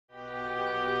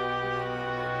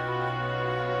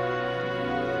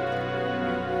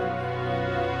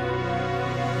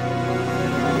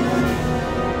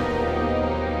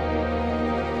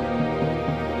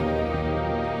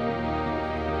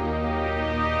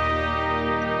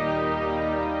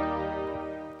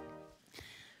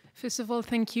First of all,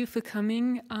 thank you for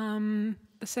coming.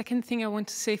 The second thing I want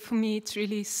to say, for me, it's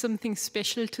really something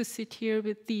special to sit here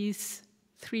with these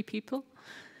three people,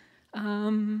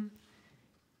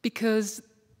 because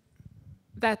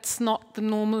that's not the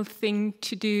normal thing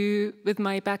to do with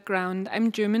my background.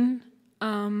 I'm German.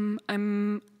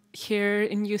 I'm here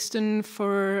in Houston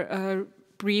for a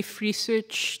brief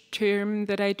research term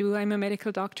that I do. I'm a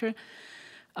medical doctor.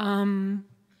 And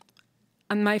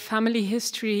my family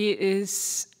history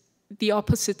is the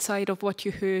opposite side of what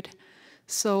you heard.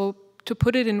 So to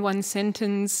put it in one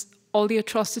sentence, all the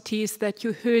atrocities that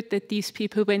you heard that these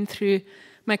people went through,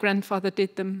 my grandfather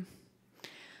did them.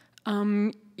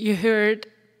 You heard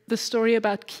the story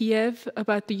about Kiev,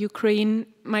 about the Ukraine.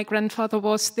 My grandfather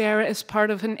was there as part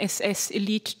of an SS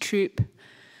elite troop.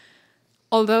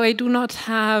 Although I do not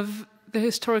have the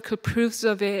historical proofs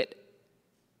of it,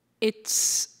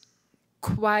 it's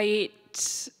quite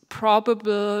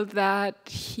probable that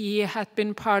he had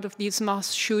been part of these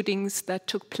mass shootings that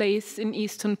took place in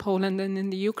eastern Poland and in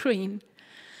the Ukraine.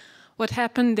 What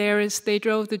happened there is they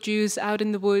drove the Jews out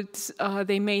in the woods,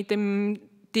 they made them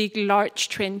dig large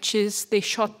trenches, they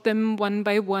shot them one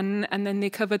by one, and then they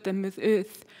covered them with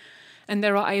earth. And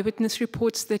there are eyewitness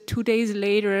reports that 2 days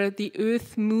later the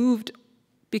earth moved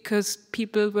because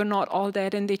people were not all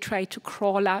dead and they tried to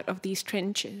crawl out of these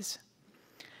trenches.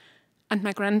 And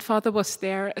my grandfather was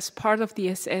there as part of the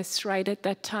SS right at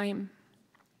that time.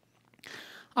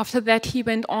 After that, he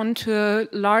went on to a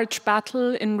large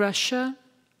battle in Russia.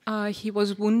 He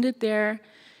was wounded there.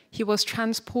 He was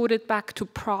transported back to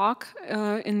Prague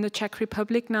in the Czech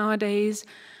Republic nowadays.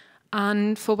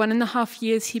 And for 1.5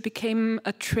 years, he became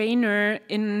a trainer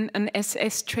in an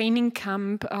SS training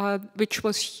camp, which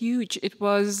was huge. It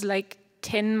was like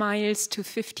 10 miles to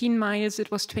 15 miles. It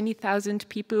was 20,000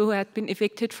 people who had been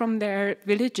evicted from their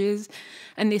villages,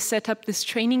 and they set up this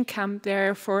training camp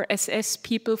there for SS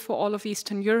people for all of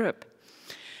Eastern Europe.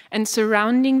 And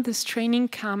surrounding this training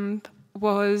camp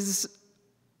was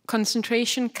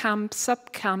concentration camps,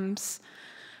 sub-camps,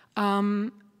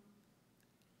 and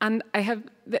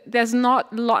there's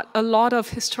not a lot of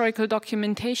historical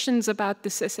documentations about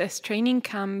this SS training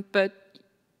camp, but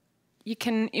you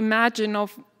can imagine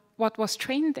of what was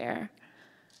trained there.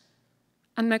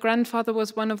 And my grandfather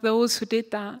was one of those who did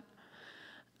that.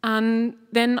 And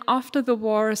then after the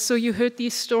war, so you heard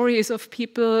these stories of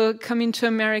people coming to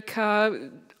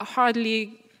America,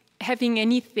 hardly having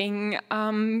anything,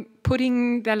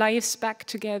 putting their lives back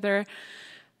together.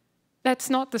 That's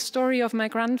not the story of my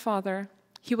grandfather.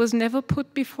 He was never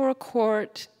put before a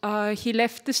court. He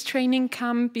left this training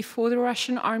camp before the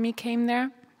Russian army came there.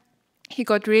 He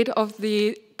got rid of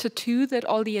the tattoo that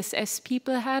all the SS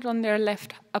people had on their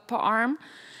left upper arm.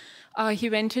 He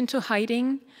went into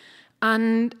hiding,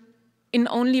 and in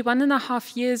only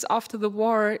 1.5 years after the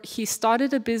war, he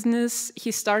started a business,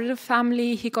 he started a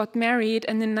family, he got married,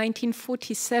 and in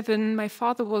 1947, my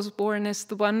father was born as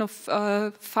the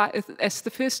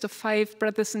first of 5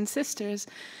 brothers and sisters.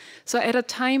 So at a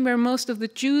time where most of the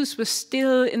Jews were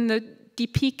still in the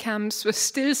DP camps, were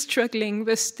still struggling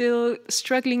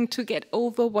to get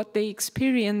over what they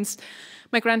experienced,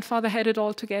 my grandfather had it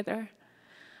all together.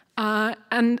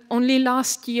 And only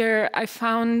last year I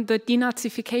found the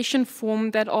denazification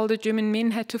form that all the German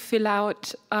men had to fill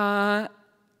out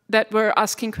that were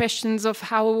asking questions of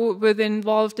how were they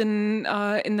involved in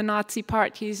the Nazi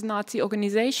parties, Nazi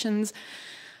organizations.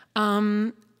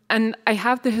 And I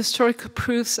have the historical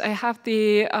proofs, I have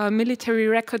the military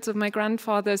records of my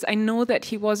grandfathers. I know that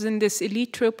he was in this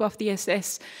elite troop of the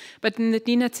SS, but in the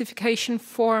denazification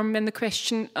form, when the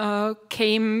question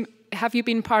came, have you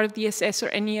been part of the SS or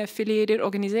any affiliated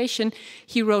organization,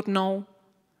 he wrote no.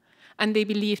 And they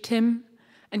believed him,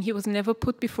 and he was never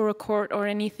put before a court or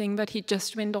anything, but he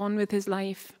just went on with his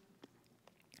life.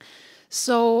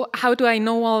 So how do I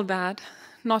know all that?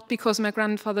 Not because my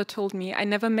grandfather told me. I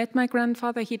never met my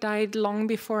grandfather. He died long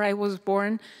before I was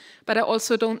born. But I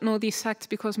also don't know these facts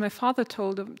because my father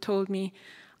told me.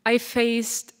 I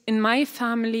faced, in my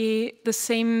family, the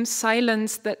same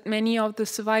silence that many of the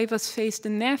survivors faced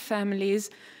in their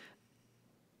families.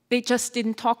 They just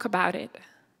didn't talk about it.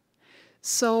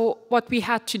 So what we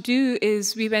had to do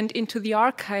is we went into the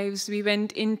archives, we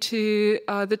went into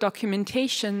the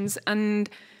documentations, and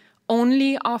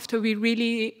only after we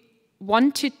really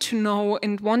wanted to know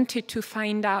and wanted to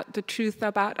find out the truth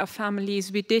about our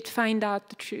families, we did find out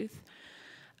the truth.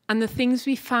 And the things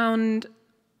we found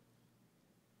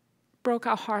broke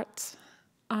our hearts.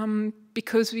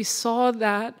 because we saw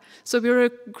that. So we were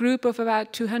a group of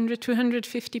about 200,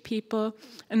 250 people,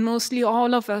 and mostly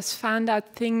all of us found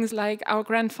out things like our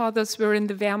grandfathers were in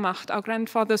the Wehrmacht, our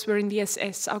grandfathers were in the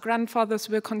SS, our grandfathers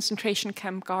were concentration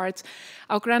camp guards,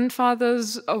 our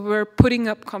grandfathers were putting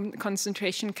up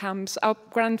concentration camps, our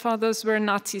grandfathers were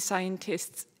Nazi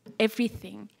scientists,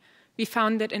 everything. We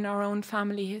found it in our own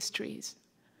family histories.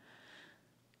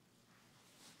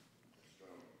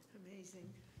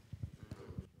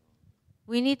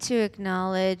 We need to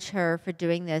acknowledge her for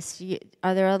doing this.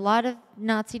 Are there a lot of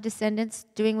Nazi descendants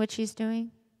doing what she's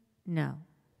doing? No.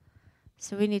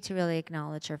 So we need to really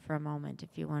acknowledge her for a moment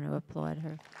if you want to applaud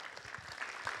her.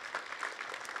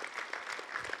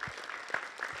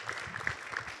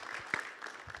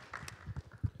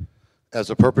 As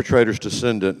a perpetrator's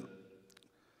descendant,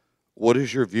 what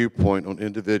is your viewpoint on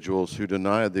individuals who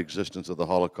deny the existence of the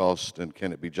Holocaust, and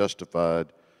can it be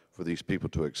justified for these people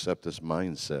to accept this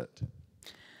mindset?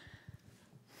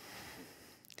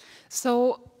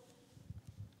 So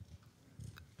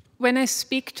when I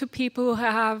speak to people who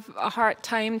have a hard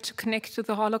time to connect to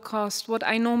the Holocaust, what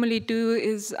I normally do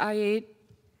is I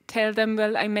tell them,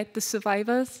 well, I met the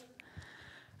survivors.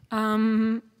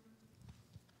 And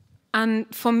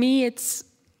for me, it's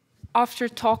after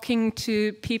talking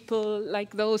to people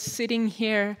like those sitting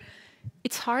here,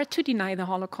 it's hard to deny the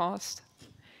Holocaust.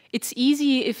 It's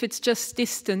easy if it's just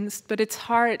distanced, but it's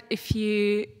hard if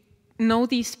you know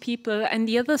these people. And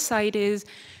the other side is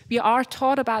we are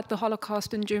taught about the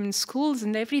Holocaust in German schools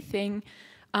and everything,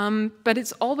 but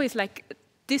it's always like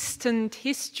distant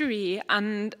history,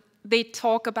 and they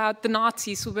talk about the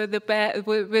Nazis who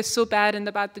were so bad and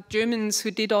about the Germans who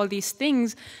did all these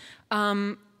things.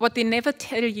 What they never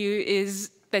tell you is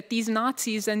that these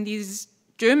Nazis and these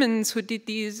Germans who did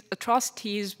these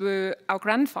atrocities were our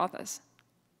grandfathers.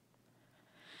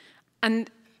 And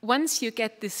once you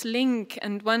get this link,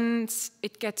 and once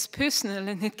it gets personal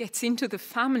and it gets into the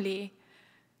family,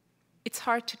 it's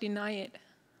hard to deny it.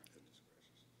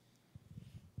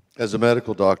 As a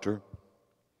medical doctor,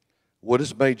 what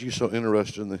has made you so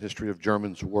interested in the history of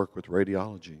Germans who work with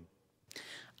radiology?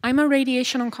 I'm a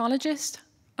radiation oncologist.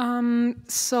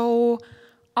 So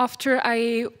after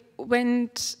I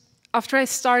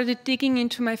started digging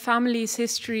into my family's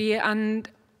history and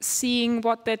seeing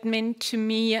what that meant to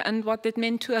me and what that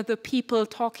meant to other people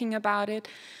talking about it,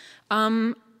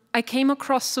 I came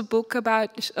across a book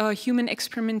about human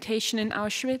experimentation in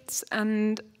Auschwitz,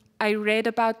 and I read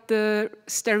about the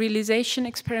sterilization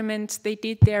experiments they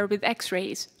did there with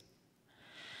X-rays.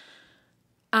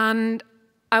 And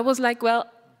I was like, well,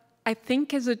 I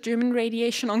think as a German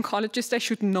radiation oncologist I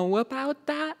should know about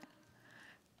that.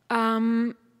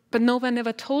 But no one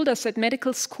ever told us at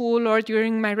medical school or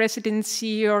during my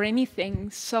residency or anything.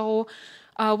 So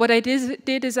what I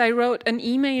did is I wrote an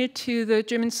email to the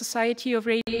German Society of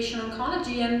Radiation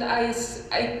Oncology, and I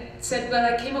said, well,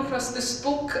 I came across this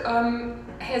book.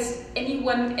 Has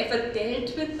anyone ever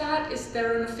dealt with that? Is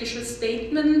there an official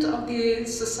statement of the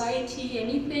society,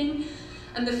 anything?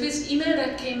 And the first email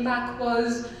that came back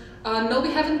was, no,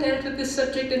 we haven't dealt with this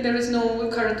subject and there is no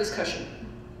current discussion.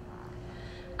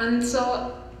 And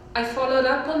so I followed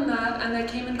up on that, and I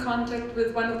came in contact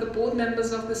with one of the board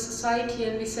members of the society,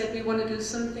 and we said we want to do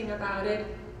something about it.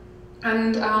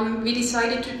 And we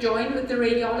decided to join with the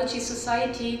Radiology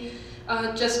Society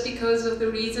just because of the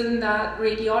reason that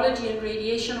radiology and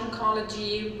radiation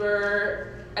oncology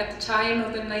were, at the time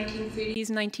of the 1930s,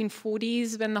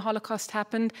 1940s, when the Holocaust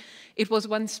happened, it was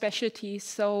one specialty.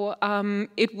 So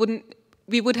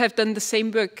we would have done the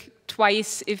same work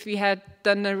twice if we had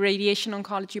done a radiation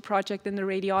oncology project and a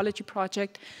radiology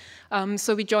project.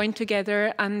 So we joined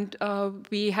together, and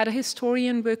we had a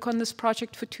historian work on this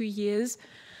project for 2 years.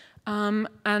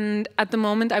 And at the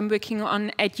moment I'm working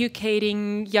on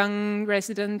educating young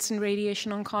residents in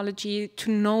radiation oncology to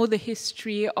know the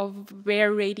history of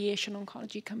where radiation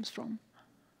oncology comes from.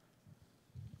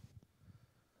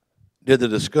 Did the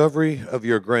discovery of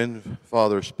your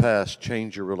grandfather's past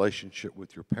change your relationship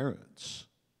with your parents?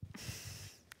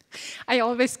 I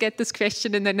always get this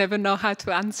question and I never know how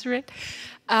to answer it.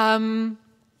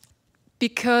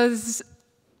 Because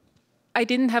I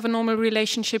didn't have a normal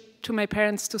relationship to my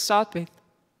parents to start with.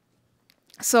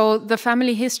 So the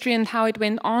family history and how it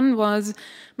went on was,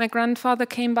 my grandfather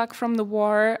came back from the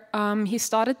war, he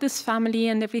started this family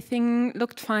and everything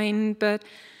looked fine, but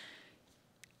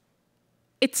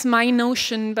it's my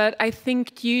notion, but I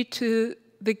think due to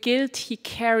the guilt he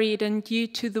carried and due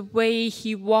to the way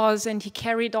he was, and he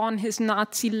carried on his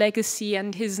Nazi legacy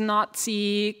and his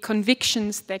Nazi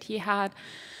convictions that he had,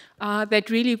 that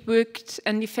really worked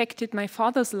and affected my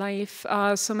father's life.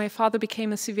 So my father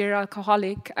became a severe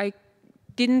alcoholic. I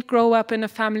didn't grow up in a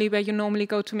family where you normally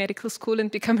go to medical school and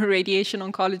become a radiation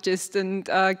oncologist and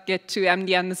get to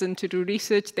MD Anderson to do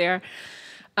research there.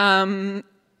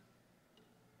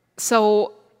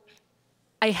 So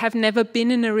I have never been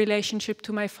in a relationship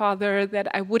to my father that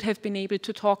I would have been able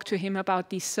to talk to him about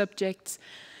these subjects.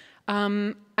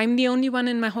 I'm the only one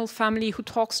in my whole family who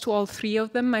talks to all three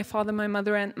of them, my father, my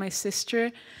mother, and my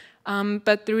sister.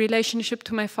 But the relationship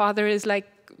to my father is like,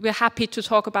 we're happy to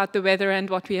talk about the weather and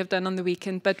what we have done on the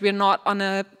weekend, but we're not on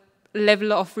a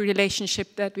level of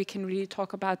relationship that we can really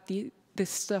talk about this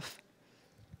stuff.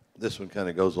 This one kind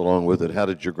of goes along with it. How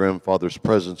did your grandfather's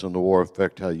presence in the war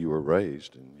affect how you were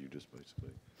raised? And you just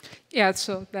basically... Yeah,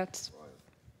 so that's...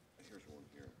 Here's one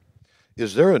here.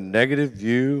 Is there a negative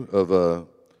view of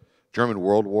German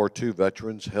World War II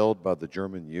veterans held by the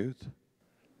German youth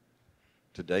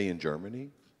today in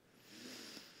Germany?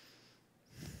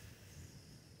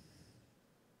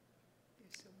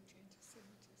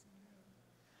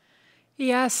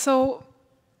 Yeah, so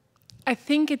I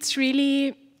think it's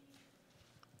really,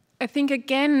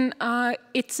 again,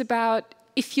 it's about,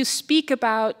 if you speak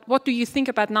about what do you think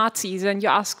about Nazis and you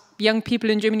ask young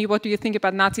people in Germany, what do you think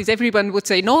about Nazis, everyone would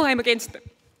say, no, I'm against them.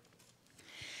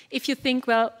 If you think,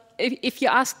 well, if you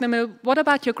ask them, what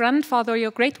about your grandfather or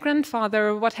your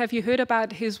great-grandfather, what have you heard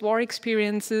about his war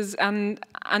experiences and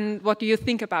what do you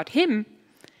think about him,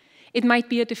 it might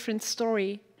be a different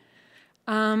story.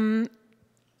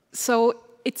 So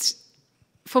it's,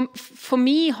 for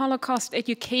me, Holocaust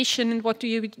education and what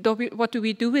do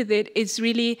we do with it is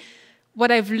really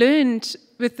what I've learned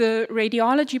with the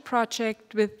radiology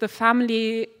project, with the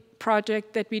family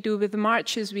project that we do, with the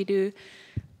marches we do.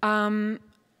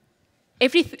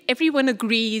 Everyone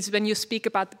agrees when you speak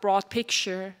about the broad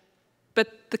picture,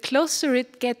 but the closer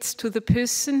it gets to the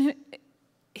person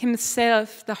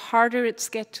himself, the harder it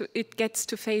gets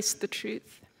to face the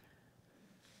truth.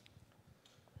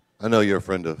 I know you're a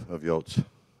friend of Yodt's,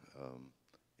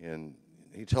 and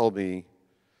he told me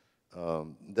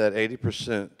that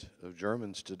 80% of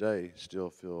Germans today still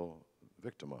feel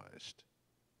victimized.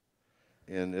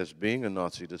 And as being a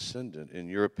Nazi descendant, in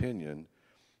your opinion,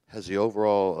 has the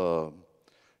overall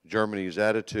Germany's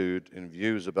attitude and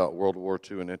views about World War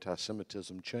II and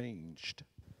anti-Semitism changed?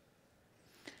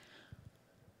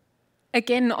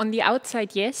 Again, on the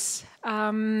outside, yes.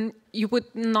 You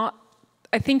would not,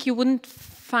 I think you wouldn't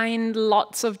find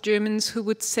lots of Germans who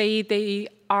would say they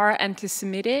are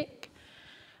anti-Semitic.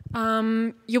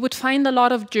 You would find a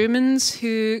lot of Germans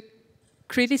who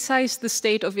criticize the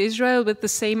state of Israel with the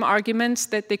same arguments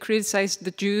that they criticized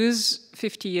the Jews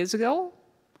 50 years ago.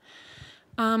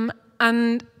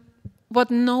 And what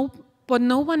no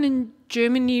one in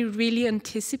Germany really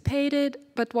anticipated,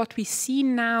 but what we see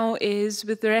now is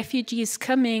with the refugees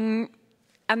coming,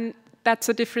 and that's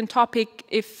a different topic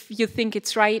if you think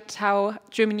it's right how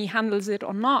Germany handles it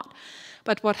or not.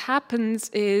 But what happens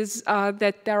is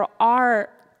that there are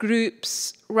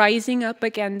groups rising up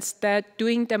against that,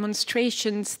 doing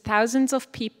demonstrations, thousands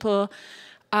of people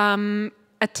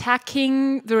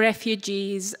attacking the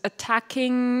refugees,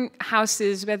 attacking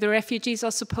houses where the refugees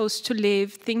are supposed to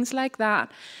live, things like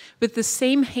that, with the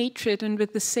same hatred and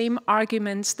with the same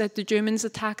arguments that the Germans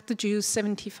attacked the Jews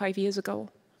 75 years ago.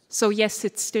 So yes,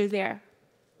 it's still there.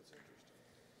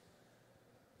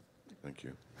 Thank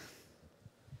you.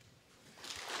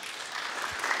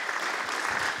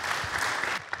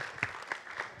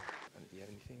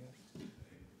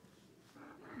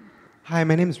 Hi,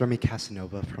 my name is Remy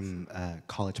Casanova from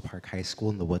College Park High School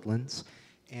in the Woodlands.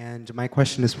 And my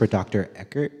question is for Dr.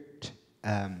 Eckert.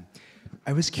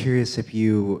 I was curious if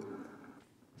you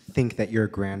think that your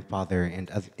grandfather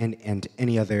and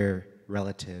any other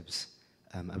relatives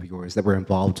of yours that were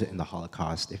involved in the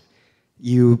Holocaust, if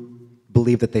you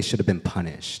believe that they should have been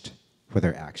punished for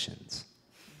their actions.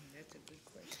 That's a good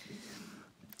question.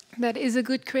 That is a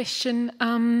good question.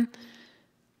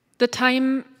 The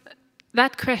time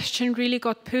that question really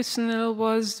got personal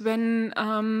was when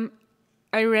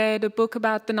I read a book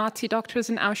about the Nazi doctors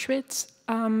in Auschwitz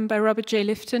by Robert J.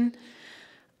 Lifton.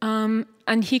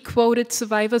 And he quoted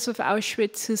survivors of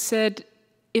Auschwitz who said,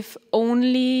 if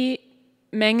only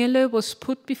Mengele was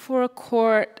put before a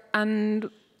court and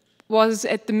was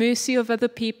at the mercy of other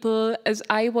people as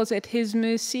I was at his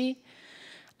mercy,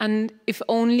 and if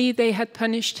only they had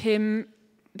punished him,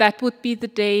 that would be the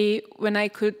day when I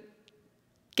could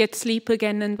get sleep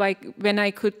again and when I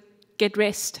could get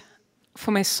rest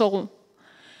for my soul.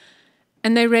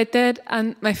 And I read that,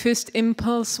 and my first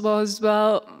impulse was,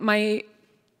 well, my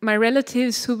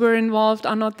relatives who were involved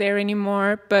are not there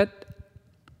anymore, but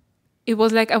it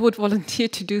was like I would volunteer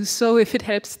to do so if it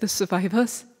helps the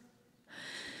survivors.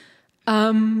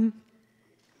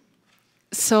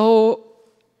 So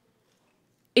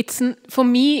for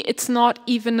me, it's not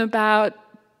even about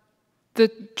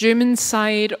the German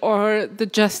side or the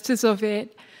justice of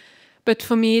it, but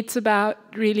for me it's about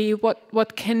really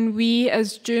what can we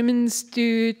as Germans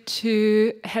do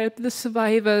to help the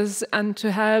survivors and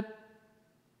to help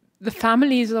the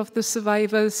families of the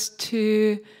survivors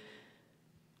to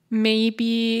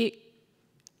maybe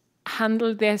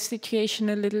handle their situation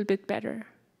a little bit better.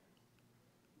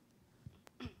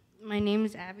 My name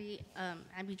is Abby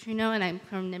Trino, and I'm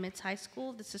from Nimitz High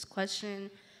School. This is a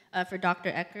question for Dr.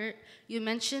 Eckert. You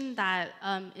mentioned that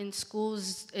in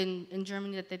schools in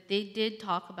Germany that they did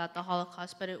talk about the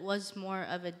Holocaust, but it was more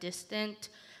of a distant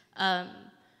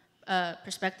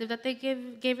perspective that they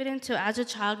gave it into. As a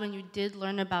child, when you did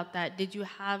learn about that, did you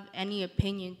have any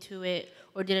opinion to it,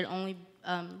 or did it only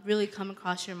really come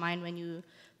across your mind when you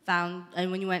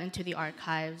when you went into the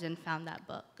archives and found that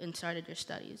book and started your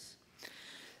studies?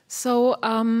 So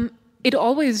it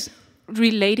always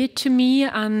related to me,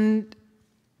 and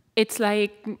it's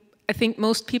like, I think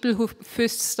most people who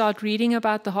first start reading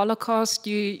about the Holocaust,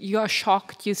 you are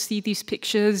shocked, you see these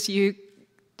pictures, you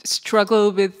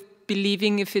struggle with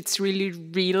believing if it's really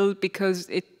real, because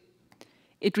it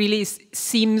really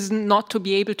seems not to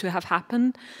be able to have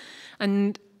happened,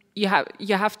 and you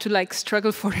have to like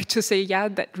struggle for it to say, yeah,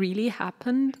 that really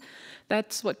happened.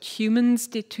 That's what humans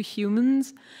did to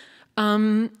humans.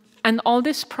 And all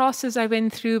this process I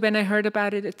went through when I heard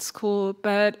about it at school,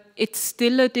 but it's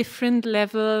still a different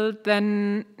level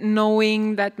than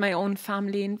knowing that my own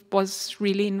family was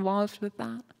really involved with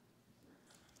that.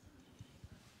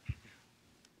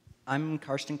 I'm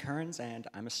Karsten Kearns, and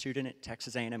I'm a student at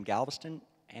Texas A&M Galveston,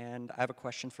 and I have a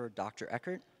question for Dr.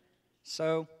 Eckert.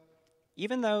 So,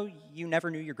 even though you never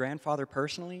knew your grandfather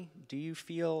personally, do you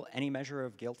feel any measure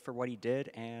of guilt for what he did,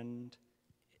 and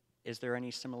is there any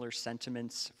similar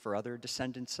sentiments for other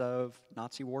descendants of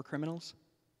Nazi war criminals?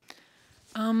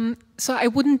 So I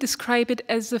wouldn't describe it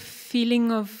as a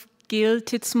feeling of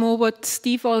guilt. It's more what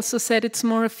Steve also said. It's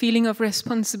more a feeling of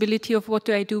responsibility of what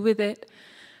do I do with it.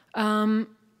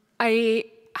 I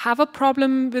have a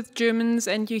problem with Germans,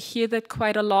 and you hear that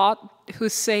quite a lot, who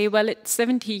say, well, it's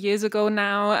 70 years ago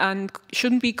now, and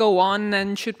shouldn't we go on,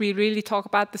 and should we really talk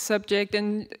about the subject,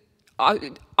 and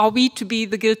are we to be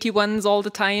the guilty ones all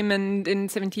the time, and in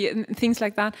 70 years, and things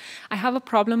like that. I have a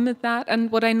problem with that,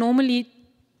 and what I normally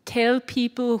tell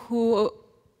people who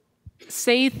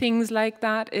say things like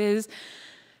that is,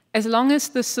 as long as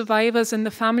the survivors and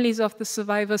the families of the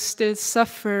survivors still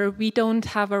suffer, we don't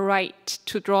have a right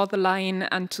to draw the line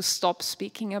and to stop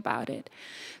speaking about it.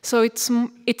 So it's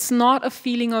not a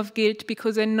feeling of guilt,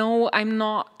 because I know I'm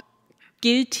not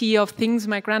guilty of things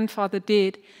my grandfather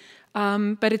did,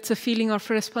 but it's a feeling of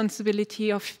responsibility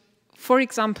of, for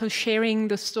example, sharing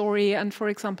the story and, for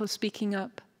example, speaking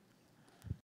up.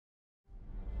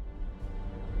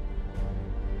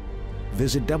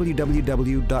 Visit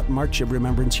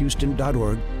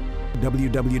www.marchofremembrancehouston.org,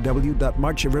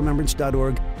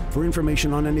 www.marchofremembrance.org for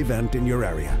information on an event in your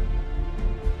area.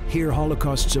 Here,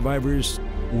 Holocaust survivors,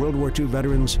 World War II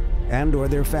veterans, and/or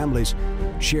their families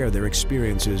share their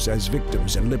experiences as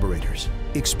victims and liberators.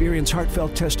 Experience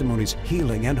heartfelt testimonies,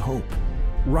 healing, and hope.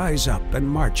 Rise up and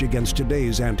march against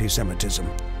today's anti-Semitism.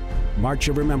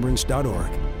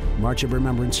 Marchofremembrance.org,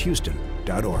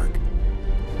 marchofremembrancehouston.org.